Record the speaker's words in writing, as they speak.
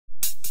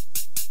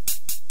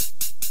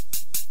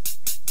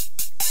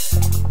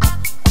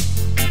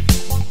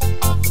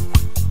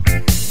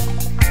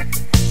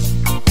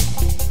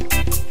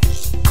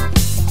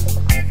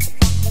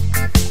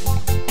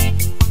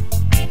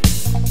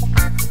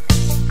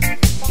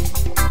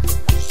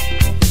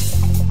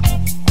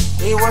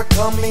were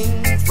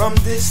coming from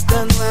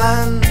distant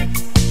land,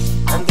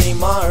 and they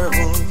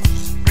marveled.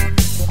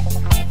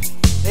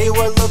 They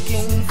were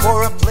looking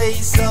for a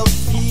place of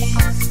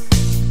peace.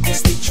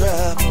 Yes, they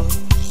traveled.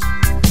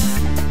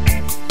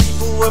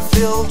 People were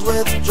filled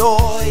with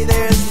joy.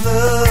 There's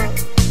love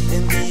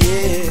in the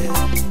air.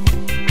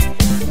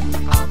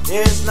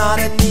 There's not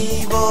an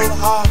evil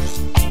heart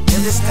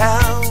in this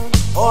town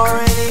or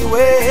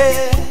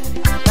anywhere.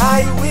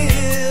 Thy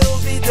will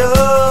be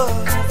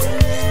done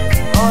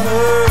on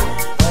earth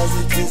as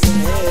it is in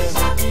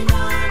heaven.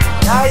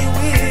 Thy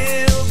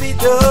will be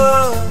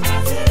done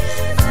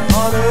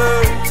on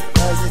earth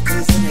as it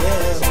is in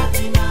heaven.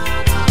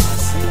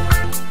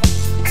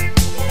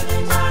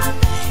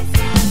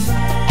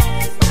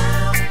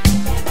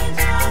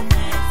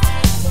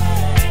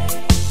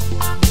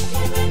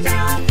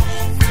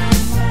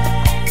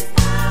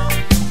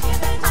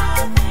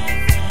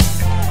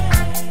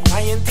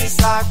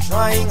 Scientists are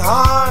trying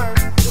hard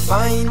to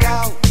find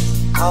out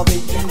how they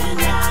do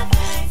it.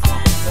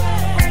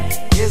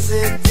 Is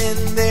it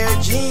in their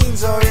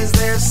genes or is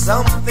there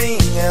something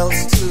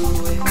else to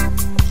it?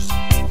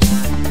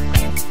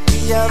 We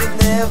have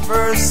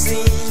never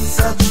seen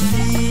such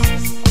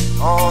peace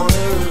on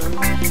earth.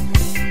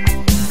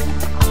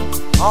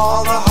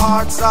 All the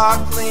hearts are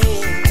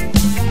clean.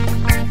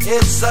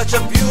 It's such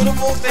a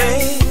beautiful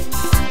thing.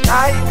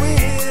 Thy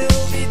will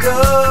be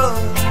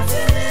done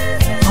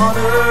on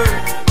earth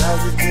as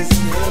it is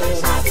in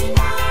heaven.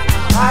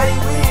 Thy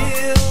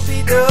will be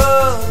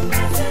done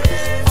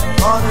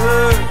on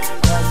earth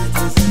as it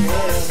is in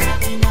heaven.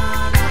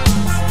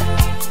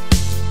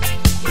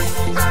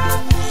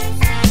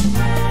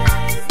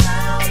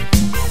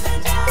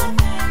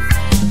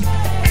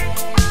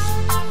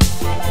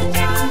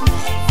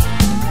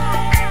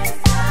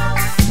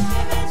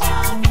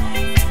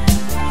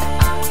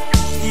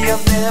 We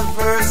have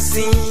never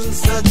seen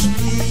such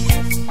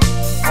peace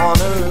on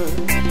earth.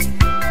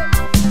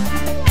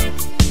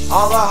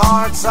 All the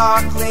hearts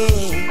are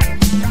clean.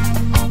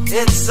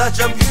 It's such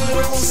a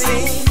beautiful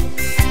scene.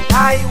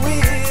 Thy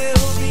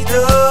will be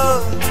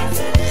done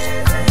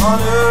on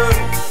earth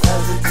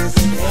as it is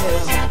in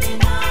heaven.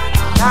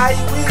 Thy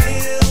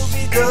will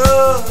be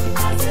done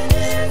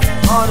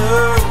on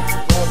earth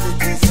as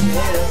it is in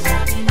heaven.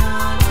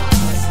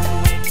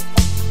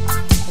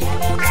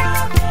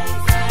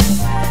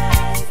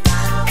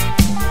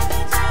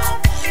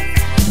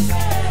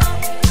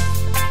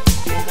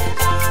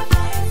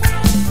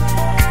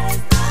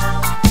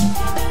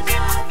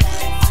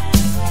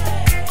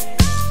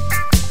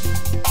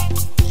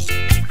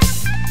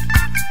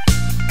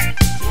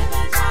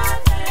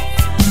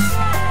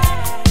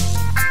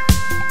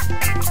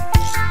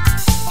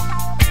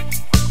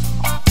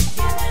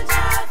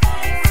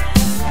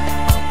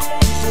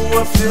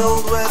 We're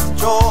filled with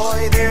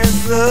joy,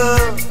 there's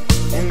love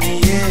in the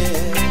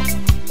air.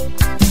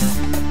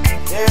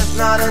 There's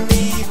not an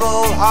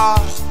evil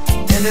heart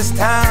in this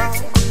town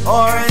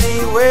or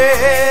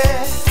anywhere.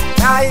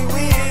 Thy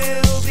will